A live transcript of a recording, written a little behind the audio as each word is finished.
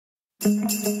I'm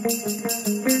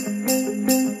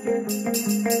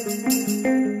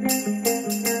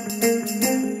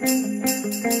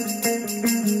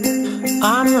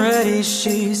ready,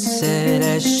 she said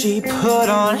as she put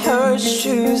on her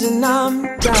shoes, and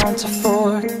I'm down to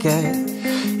forget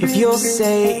if you'll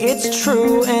say it's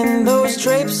true. And those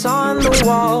drapes on the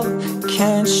wall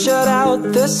can't shut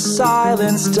out the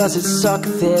silence. Does it suck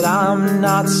that I'm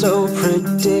not so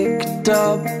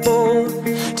predictable?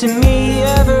 To me,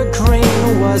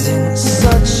 evergreen wasn't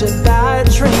such a bad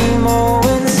dream. Oh,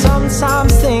 and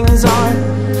sometimes things aren't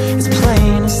as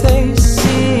plain as they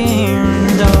seem,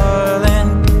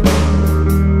 darling.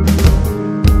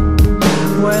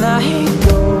 When I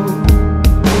go,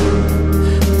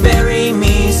 bury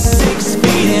me 6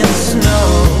 feet in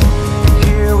snow.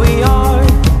 Here we are,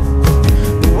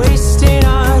 wasting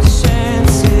our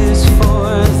chances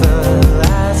for the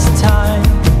last time.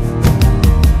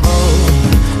 Oh,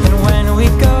 and when we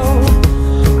go,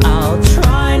 I'll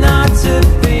try not to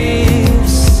be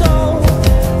so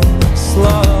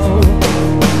slow.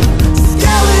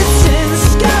 Skeletons,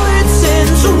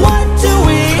 skeletons, what do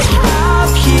we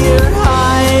have here?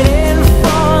 Hiding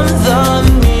from the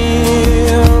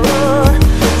mirror.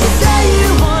 Say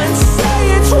it once, say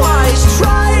it twice,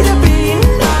 try to be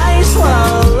nice.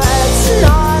 Well, let's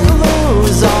not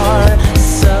lose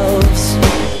ourselves.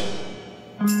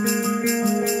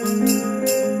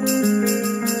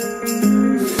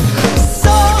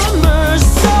 Summer's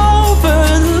over,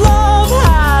 love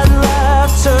had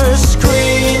left her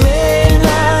screaming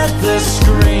at the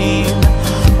screen.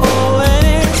 Oh, and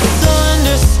it's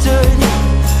understood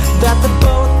that the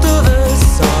both of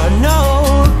us are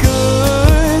no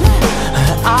good.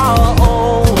 I'll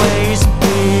always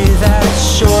be that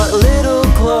short little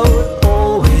gloat,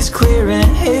 always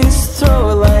clearing his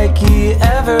throat like he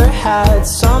ever had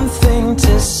something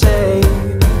to say.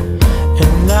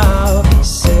 And now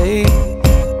say,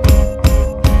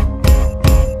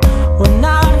 when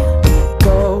I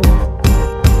go,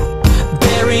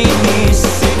 bury me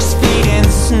 6 feet in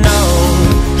snow.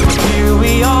 Here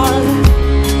we are,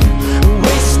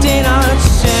 wasting our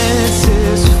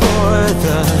chances for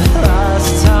the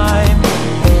last time.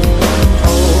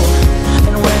 Oh,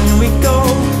 and when we go,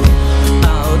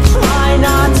 I'll try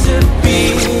not to be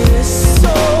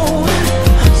so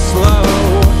slow.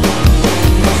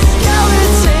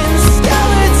 Skeletons,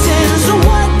 skeletons,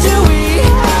 what do we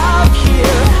have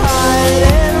here?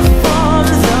 Hiding from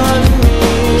the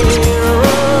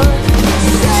mirror.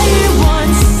 Say it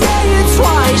once, say it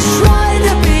twice, try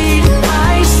to be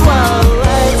nice. Well,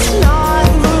 let's not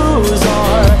lose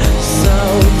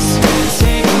ourselves.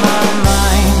 Take my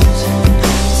mind,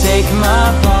 take my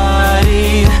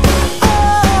body.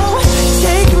 Oh,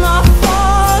 take my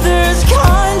father's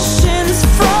conscience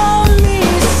from me.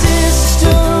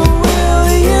 Sister, will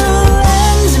you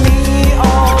lend me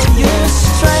all your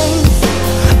strength?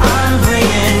 I'm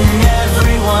bringing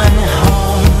everyone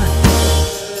home.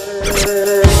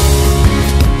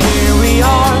 Here we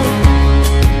are,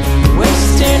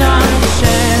 wasting our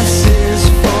chances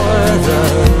for the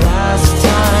last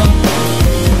time.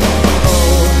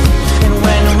 Oh, and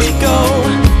when we go,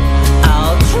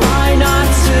 I'll try not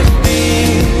to be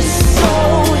so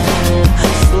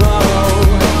slow.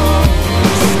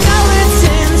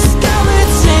 Skeletons,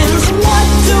 skeletons, what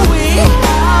do we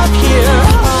have here?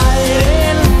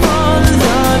 Hiding from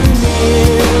the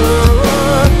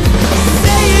mirror.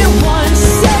 Say it once,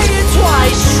 say it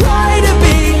twice, try to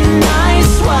be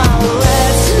nice. Well,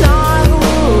 let's not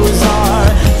lose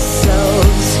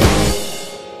ourselves.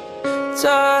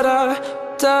 Da da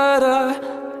da da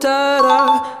da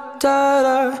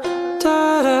da da.